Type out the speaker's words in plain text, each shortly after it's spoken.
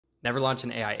Never launch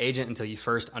an AI agent until you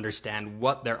first understand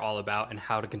what they're all about and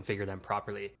how to configure them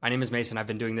properly. My name is Mason. I've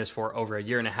been doing this for over a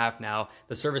year and a half now.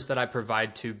 The service that I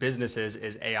provide to businesses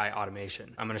is AI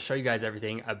automation. I'm going to show you guys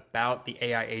everything about the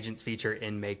AI agents feature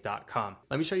in Make.com.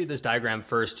 Let me show you this diagram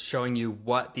first, showing you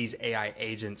what these AI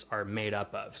agents are made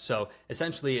up of. So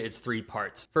essentially it's three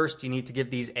parts. First, you need to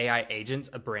give these AI agents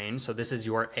a brain. So this is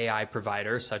your AI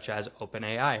provider, such as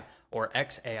OpenAI, or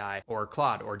XAI, or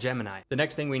Claude, or Gemini. The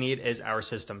next thing we need is our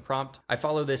system prompt. I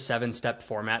follow this 7-step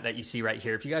format that you see right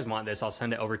here. If you guys want this, I'll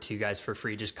send it over to you guys for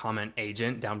free. Just comment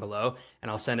agent down below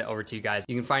and I'll send it over to you guys.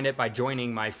 You can find it by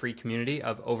joining my free community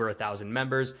of over 1,000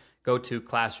 members. Go to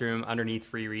Classroom, underneath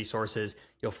free resources.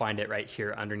 You'll find it right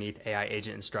here underneath AI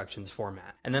agent instructions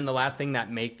format. And then the last thing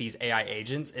that make these AI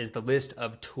agents is the list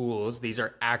of tools. These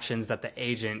are actions that the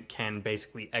agent can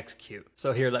basically execute.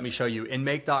 So here, let me show you. In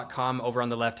Make.com, over on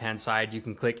the left-hand side, you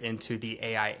can click into the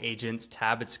AI agents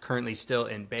tab. It's currently still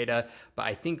in beta, but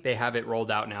I think they have it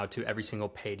rolled out now to every single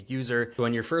paid user. So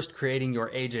when you're first creating your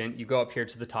agent, you go up here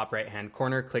to the top right-hand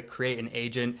corner, click create an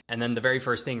agent. And then the very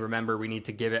first thing, remember, we need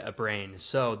to give it a brain.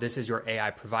 So this is your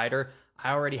AI provider.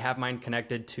 I already have mine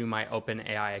connected to my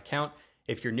OpenAI account.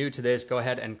 If you're new to this, go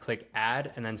ahead and click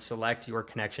add and then select your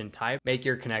connection type. Make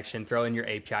your connection, throw in your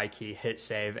API key, hit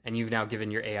save, and you've now given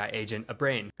your AI agent a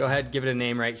brain. Go ahead, give it a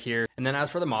name right here. And then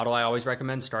as for the model, I always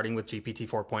recommend starting with GPT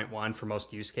 4.1 for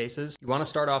most use cases. You want to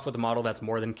start off with a model that's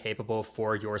more than capable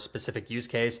for your specific use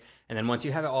case. And then once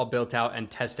you have it all built out and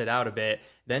tested out a bit,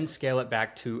 then scale it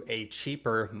back to a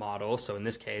cheaper model. So in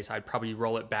this case, I'd probably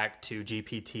roll it back to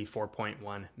GPT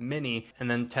 4.1 mini and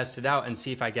then test it out and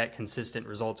see if I get consistent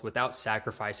results without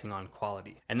sacrificing on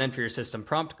quality. And then for your system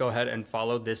prompt, go ahead and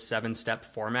follow this 7-step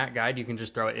format guide. You can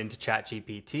just throw it into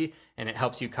ChatGPT and it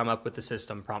helps you come up with the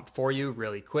system prompt for you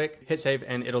really quick. Hit save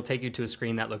and it'll take you to a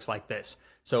screen that looks like this.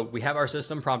 So we have our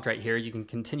system prompt right here. You can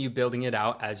continue building it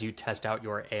out as you test out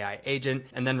your AI agent.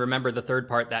 And then remember, the third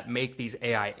part that make these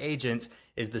AI agents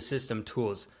is the system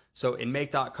tools. So in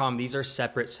Make.com, these are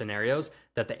separate scenarios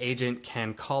that the agent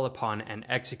can call upon and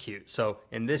execute. So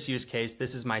in this use case,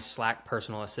 this is my Slack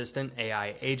personal assistant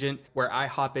AI agent, where I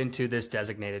hop into this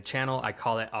designated channel. I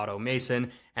call it Auto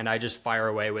Mason, and I just fire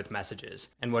away with messages.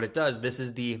 And what it does, this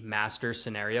is the master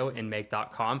scenario in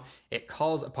Make.com. It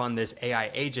calls upon this AI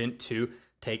agent to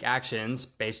take actions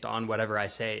based on whatever I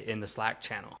say in the Slack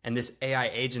channel. And this AI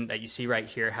agent that you see right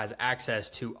here has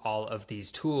access to all of these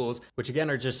tools, which again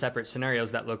are just separate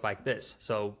scenarios that look like this.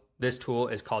 So this tool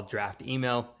is called Draft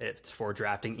Email. It's for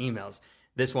drafting emails.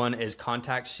 This one is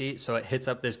Contact Sheet. So it hits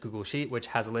up this Google Sheet, which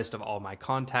has a list of all my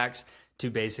contacts to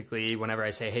basically, whenever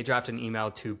I say, hey, draft an email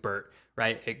to Bert,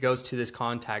 right? It goes to this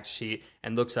contact sheet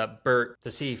and looks up Bert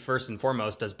to see, first and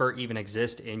foremost, does Bert even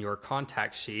exist in your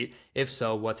contact sheet? If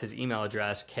so, what's his email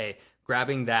address? Okay.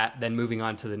 Grabbing that, then moving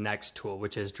on to the next tool,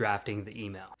 which is drafting the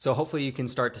email. So hopefully you can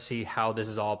start to see how this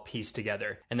is all pieced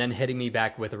together and then hitting me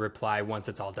back with a reply once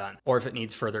it's all done, or if it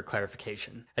needs further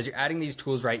clarification. As you're adding these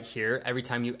tools right here, every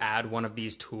time you add one of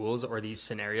these tools or these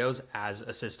scenarios as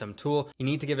a system tool, you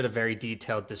need to give it a very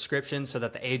detailed description so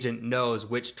that the agent knows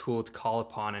which tool to call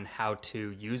upon and how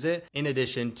to use it, in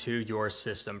addition to your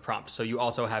system prompt. So you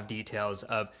also have details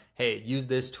of, hey, use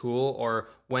this tool, or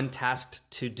when tasked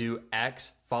to do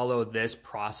X, follow this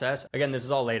process. Again, this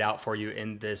is all laid out for you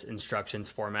in this instructions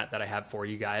format that I have for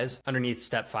you guys. Underneath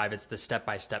step 5, it's the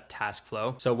step-by-step task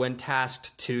flow. So when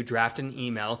tasked to draft an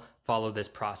email, follow this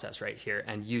process right here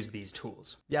and use these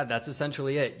tools. Yeah, that's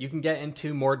essentially it. You can get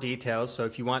into more details. So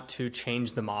if you want to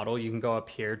change the model, you can go up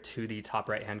here to the top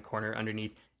right-hand corner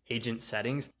underneath agent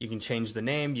settings. You can change the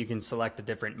name. You can select a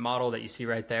different model that you see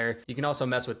right there. You can also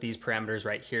mess with these parameters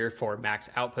right here for max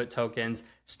output tokens,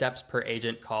 steps per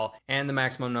agent call, and the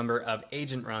maximum number of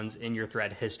agent runs in your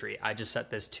thread history. I just set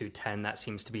this to 10. That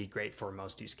seems to be great for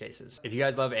most use cases. If you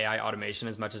guys love AI automation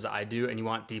as much as I do and you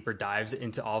want deeper dives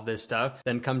into all of this stuff,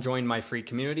 then come join my free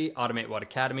community, Automate What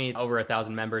Academy, over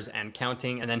 1,000 members and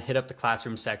counting, and then hit up the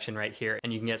classroom section right here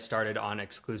and you can get started on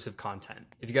exclusive content.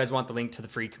 If you guys want the link to the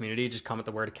free community, just comment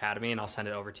the word Academy and I'll send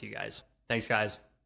it over to you guys. Thanks, guys.